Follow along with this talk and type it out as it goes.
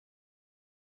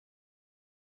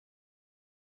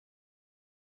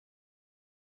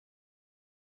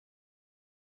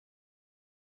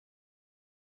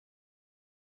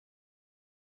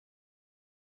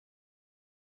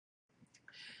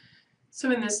So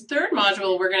in this third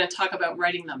module, we're going to talk about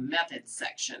writing the methods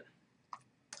section.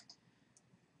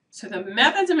 So the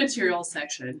methods and materials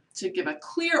section should give a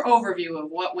clear overview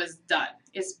of what was done.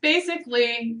 It's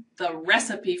basically the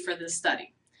recipe for the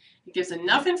study. It gives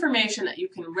enough information that you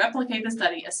can replicate the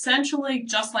study essentially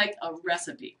just like a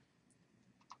recipe.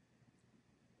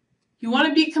 You want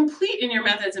to be complete in your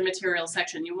methods and materials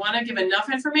section. You want to give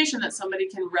enough information that somebody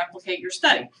can replicate your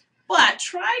study. But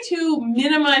try to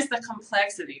minimize the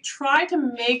complexity. Try to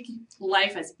make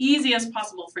life as easy as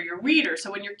possible for your reader.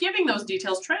 So when you're giving those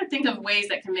details, try to think of ways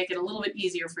that can make it a little bit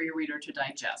easier for your reader to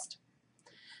digest.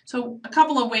 So a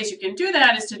couple of ways you can do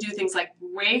that is to do things like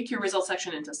break your results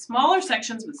section into smaller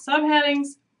sections with subheadings,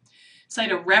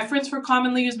 cite a reference for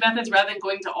commonly used methods rather than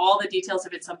going to all the details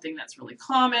if it's something that's really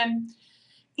common,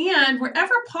 and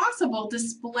wherever possible,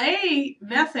 display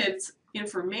methods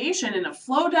information in a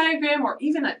flow diagram or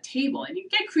even a table. And you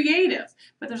get creative,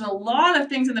 but there's a lot of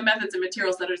things in the methods and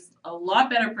materials that are a lot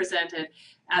better presented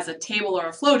as a table or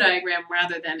a flow diagram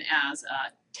rather than as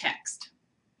a text.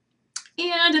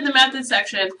 And in the methods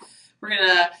section, we're going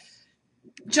to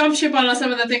jump ship on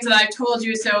some of the things that I've told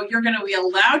you. So you're going to be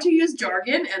allowed to use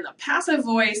jargon and the passive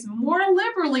voice more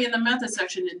liberally in the methods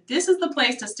section. And this is the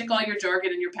place to stick all your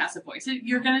jargon and your passive voice.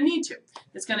 You're going to need to.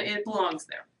 It belongs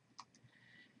there.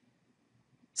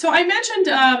 So I mentioned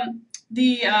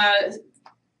the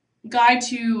guide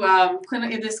to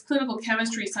this clinical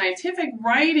chemistry scientific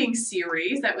writing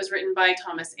series that was written by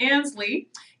Thomas Ansley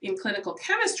in clinical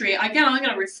chemistry. Again, I'm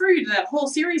going to refer you to that whole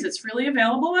series. It's freely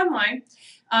available online.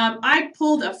 I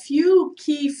pulled a few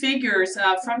key figures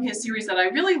from his series that I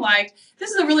really liked. This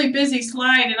is a really busy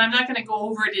slide, and I'm not going to go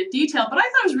over it in detail, but I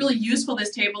thought it was really useful, this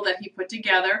table that he put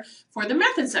together for the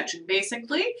method section.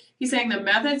 Basically, he's saying the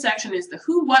method section is the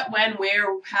who, what, when, where,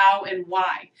 how, and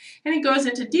why. And he goes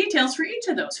into details for each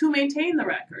of those. Who maintained the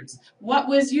records? What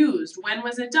was used? When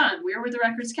was it done? Where were the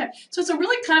records kept? So it's a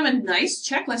really kind of a nice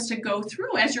checklist to go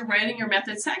through as you're writing your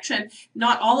method section.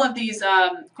 Not all of these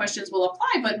questions will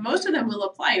apply, but most of them will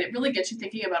apply, and it really gets you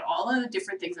thinking about all of the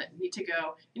different things that need to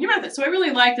go in your method. So I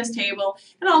really like this table,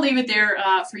 and I'll leave it there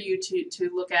for you to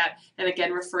look at, and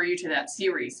again refer you to that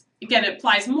series. Again, it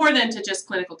applies more than to just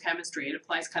clinical chemistry. It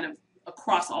applies kind of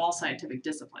across all scientific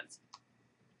disciplines.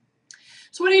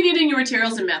 So what do you need in your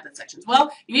materials and method sections?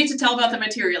 Well, you need to tell about the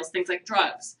materials, things like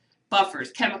drugs,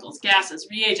 buffers, chemicals, gases,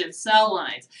 reagents, cell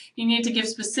lines. You need to give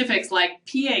specifics like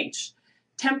pH,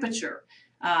 temperature,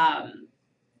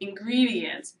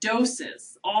 ingredients,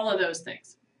 doses, all of those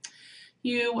things.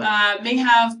 You may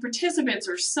have participants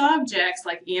or subjects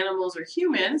like animals or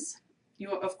humans. You,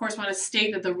 of course, want to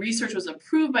state that the research was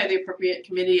approved by the appropriate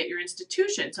committee at your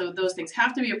institution. So those things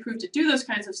have to be approved to do those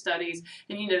kinds of studies,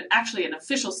 and you need actually an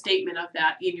official statement of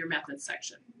that in your methods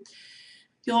section.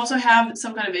 You'll also have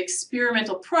some kind of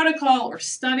experimental protocol or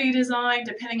study design,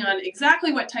 depending on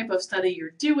exactly what type of study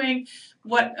you're doing.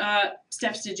 What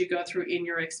steps did you go through in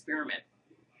your experiment?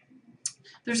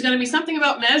 There's going to be something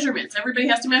about measurements. Everybody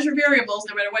has to measure variables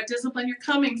no matter what discipline you're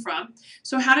coming from.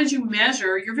 So how did you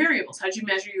measure your variables? How did you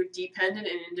measure your dependent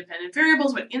and independent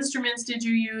variables? What instruments did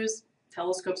you use?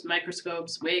 Telescopes,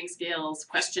 microscopes, weighing scales,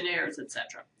 questionnaires,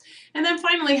 etc. And then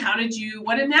finally,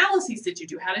 what analyses did you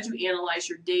do? How did you analyze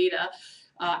your data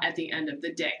at the end of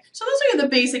the day? So those are the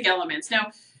basic elements.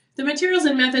 Now, the materials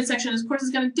and methods section, of course, is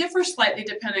going to differ slightly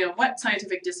depending on what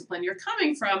scientific discipline you're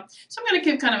coming from. So I'm going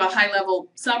to give kind of a high-level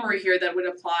summary here that would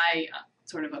apply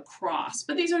sort of across.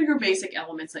 But these are your basic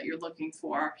elements that you're looking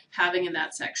for having in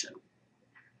that section.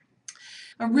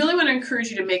 I really want to encourage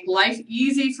you to make life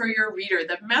easy for your reader.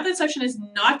 The method section is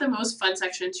not the most fun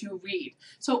section to read.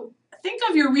 So think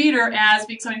of your reader as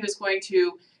being somebody who's going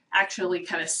to actually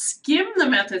kind of skim the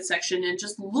method section and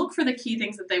just look for the key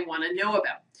things that they want to know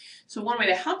about. So one way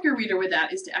to help your reader with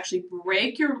that is to actually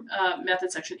break your method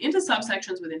section into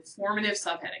subsections with informative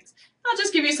subheadings. I'll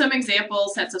just give you some example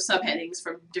sets of subheadings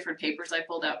from different papers I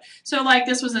pulled out. So like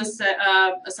this was a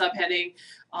subheading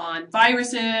on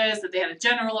viruses, that they had a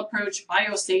general approach,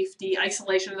 biosafety,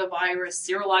 isolation of the virus,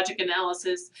 serologic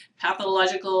analysis,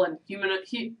 pathological and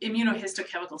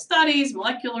immunohistochemical studies,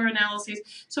 molecular analyses.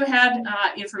 So it had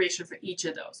information for each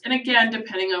of those. And again,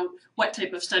 depending on what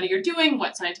type of study you're doing,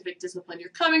 what scientific discipline you're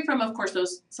coming from, of course,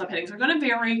 those subheadings are going to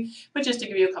vary, but just to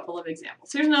give you a couple of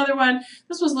examples. Here's another one.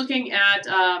 This was looking at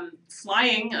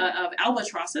flying of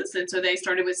albatrosses, and so they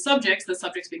started with subjects, the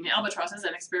subjects being the albatrosses,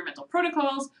 and experimental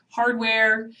protocols,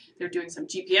 hardware. They're doing some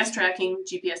GPS tracking,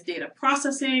 GPS data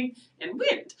processing, and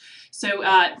wind. So,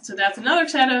 so that's another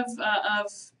set of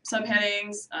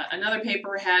subheadings. Another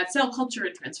paper had cell culture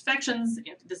and transfections.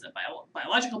 This is a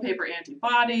biological paper,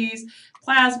 antibodies,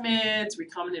 plasmids,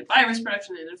 recombinant virus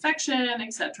production and infection,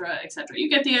 etc., etc. You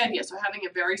get the idea. So having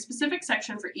a very specific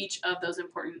section for each of those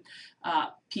important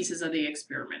pieces of the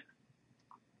experiment.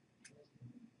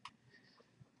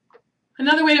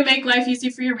 Another way to make life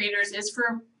easy for your readers is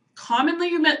for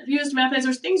commonly used methods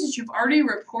or things that you've already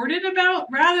reported about,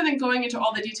 rather than going into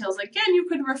all the details. Again, you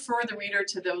could refer the reader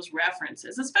to those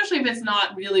references, especially if it's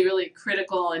not really, really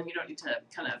critical and you don't need to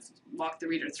kind of walk the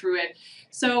reader through it.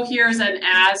 So here's an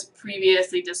as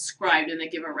previously described, and they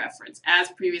give a reference. As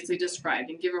previously described,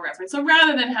 and give a reference. So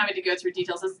rather than having to go through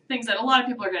details of things that a lot of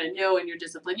people are going to know in your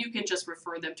discipline, you can just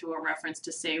refer them to a reference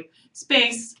to save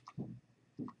space.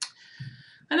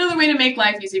 Another way to make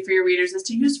life easy for your readers is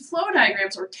to use flow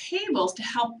diagrams or tables to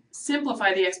help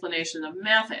simplify the explanation of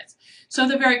methods. So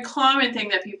the very common thing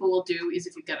that people will do is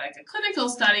if you've got like a clinical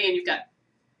study and you've got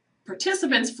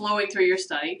participants flowing through your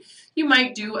study, you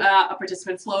might do a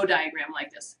participant flow diagram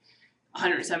like this.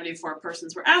 174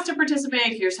 persons were asked to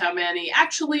participate. Here's how many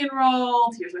actually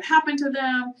enrolled. Here's what happened to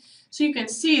them. So you can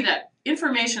see that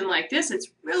information like this,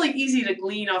 it's really easy to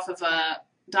glean off of a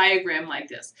diagram like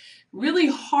this. Really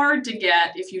hard to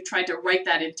get if you tried to write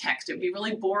that in text. It would be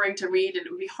really boring to read, and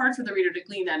it would be hard for the reader to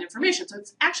glean that information. So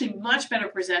it's actually much better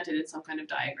presented in some kind of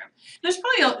diagram. There's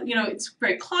probably, it's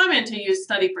very common to use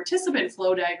study participant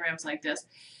flow diagrams like this,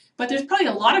 but there's probably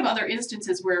a lot of other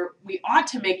instances where we ought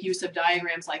to make use of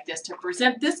diagrams like this to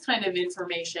present this kind of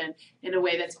information in a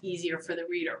way that's easier for the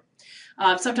reader.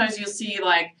 Sometimes you'll see,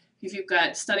 like, if you've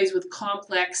got studies with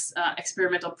complex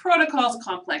experimental protocols,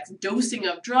 complex dosing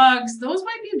of drugs, those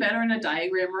might be better in a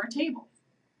diagram or a table.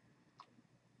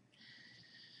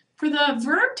 For the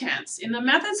verb tense, in the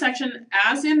method section,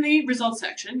 as in the results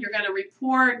section, you're going to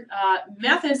report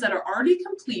methods that are already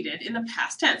completed in the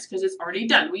past tense because it's already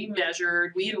done. We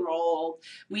measured, we enrolled,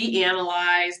 we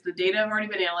analyzed, the data have already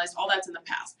been analyzed, all that's in the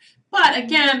past. But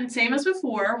again, same as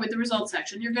before with the results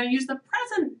section, you're going to use the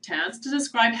present tense to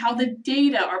describe how the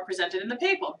data are presented in the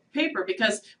paper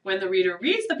because when the reader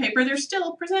reads the paper, they're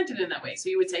still presented in that way. So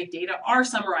you would say data are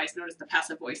summarized. Notice the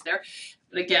passive voice there.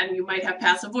 But again, you might have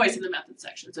passive voice in the method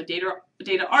section. So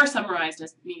data are summarized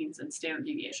as means and standard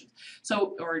deviations.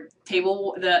 So, or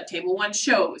the table 1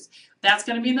 shows. That's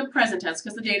going to be in the present tense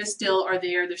because the data still are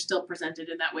there. They're still presented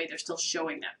in that way. They're still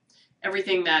showing that.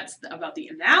 Everything that's about the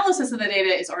analysis of the data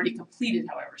is already completed,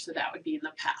 however, so that would be in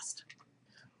the past.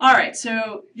 All right,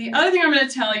 so the other thing I'm going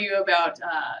to tell you about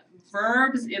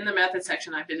verbs in the method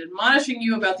section, I've been admonishing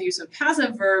you about the use of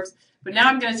passive verbs, but now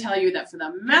I'm going to tell you that for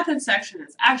the method section,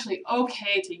 it's actually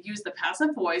okay to use the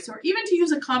passive voice or even to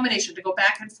use a combination to go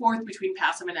back and forth between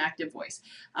passive and active voice.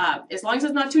 As long as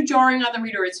it's not too jarring on the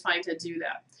reader, it's fine to do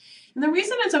that. And the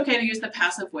reason it's okay to use the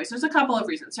passive voice, there's a couple of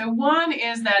reasons. So one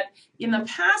is that in the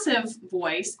passive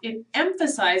voice, it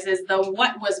emphasizes the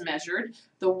what was measured,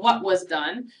 the what was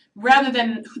done, rather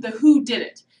than the who did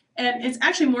it. And it's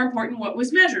actually more important what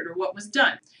was measured or what was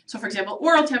done. So for example,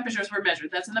 oral temperatures were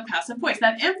measured. That's in the passive voice.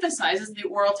 That emphasizes the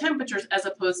oral temperatures as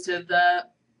opposed to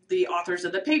the authors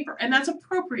of the paper. And that's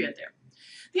appropriate there.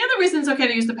 The other reason it's okay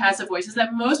to use the passive voice is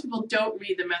that most people don't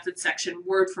read the method section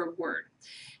word for word.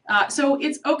 So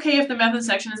it's okay if the method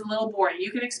section is a little boring.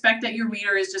 You can expect that your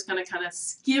reader is just going to kind of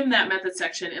skim that method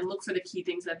section and look for the key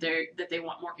things that they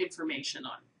want more information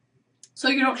on. So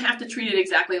you don't have to treat it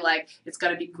exactly like it's got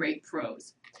to be great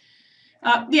prose.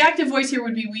 The active voice here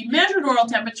would be, we measured oral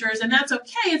temperatures, and that's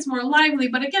okay, it's more lively,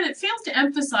 but again, it fails to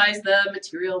emphasize the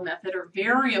material, method, or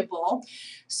variable.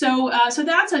 So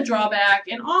that's a drawback,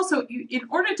 and also, in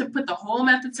order to put the whole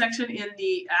method section in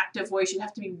the active voice, you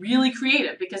have to be really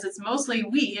creative, because it's mostly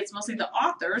it's mostly the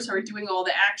authors who are doing all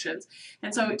the actions,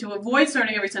 and so to avoid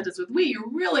starting every sentence with we,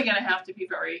 you're really going to have to be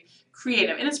very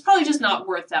creative, and it's probably just not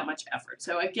worth that much effort.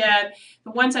 So again,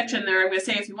 the one section there, I'm going to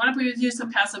say if you want to use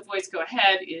some passive voice, go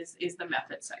ahead, is the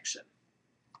method section.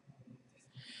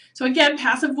 So again,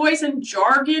 passive voice and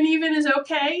jargon even is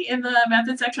okay in the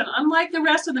method section, unlike the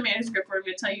rest of the manuscript where I'm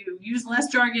going to tell you use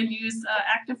less jargon, use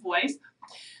active voice.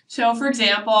 So for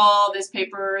example, this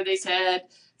paper, they said,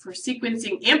 for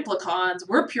sequencing amplicons,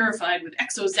 were purified with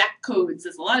ExoZac codes.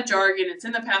 There's a lot of jargon. It's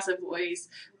in the passive voice.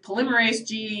 Polymerase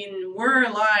gene were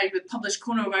aligned with published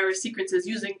coronavirus sequences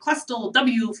using Clustal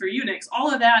W for Unix.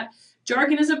 All of that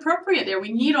jargon is appropriate there.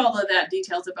 We need all of that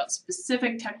details about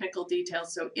specific technical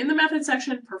details. So in the method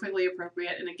section, perfectly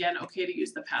appropriate. And again, okay to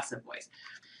use the passive voice.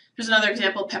 Here's another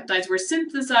example. Peptides were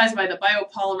synthesized by the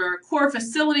biopolymer core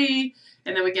facility.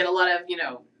 And then we get a lot of,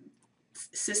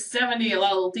 CYS70, a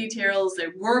lot of little details. They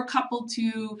were coupled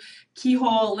to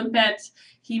keyhole, limpet,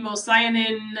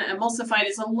 hemocyanin, emulsified.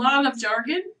 It's a lot of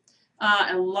jargon,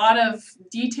 a lot of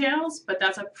details, but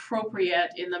that's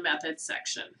appropriate in the methods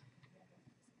section.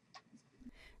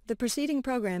 The preceding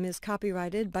program is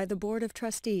copyrighted by the Board of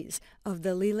Trustees of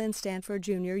the Leland Stanford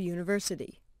Junior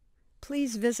University.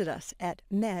 Please visit us at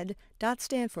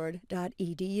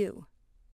med.stanford.edu.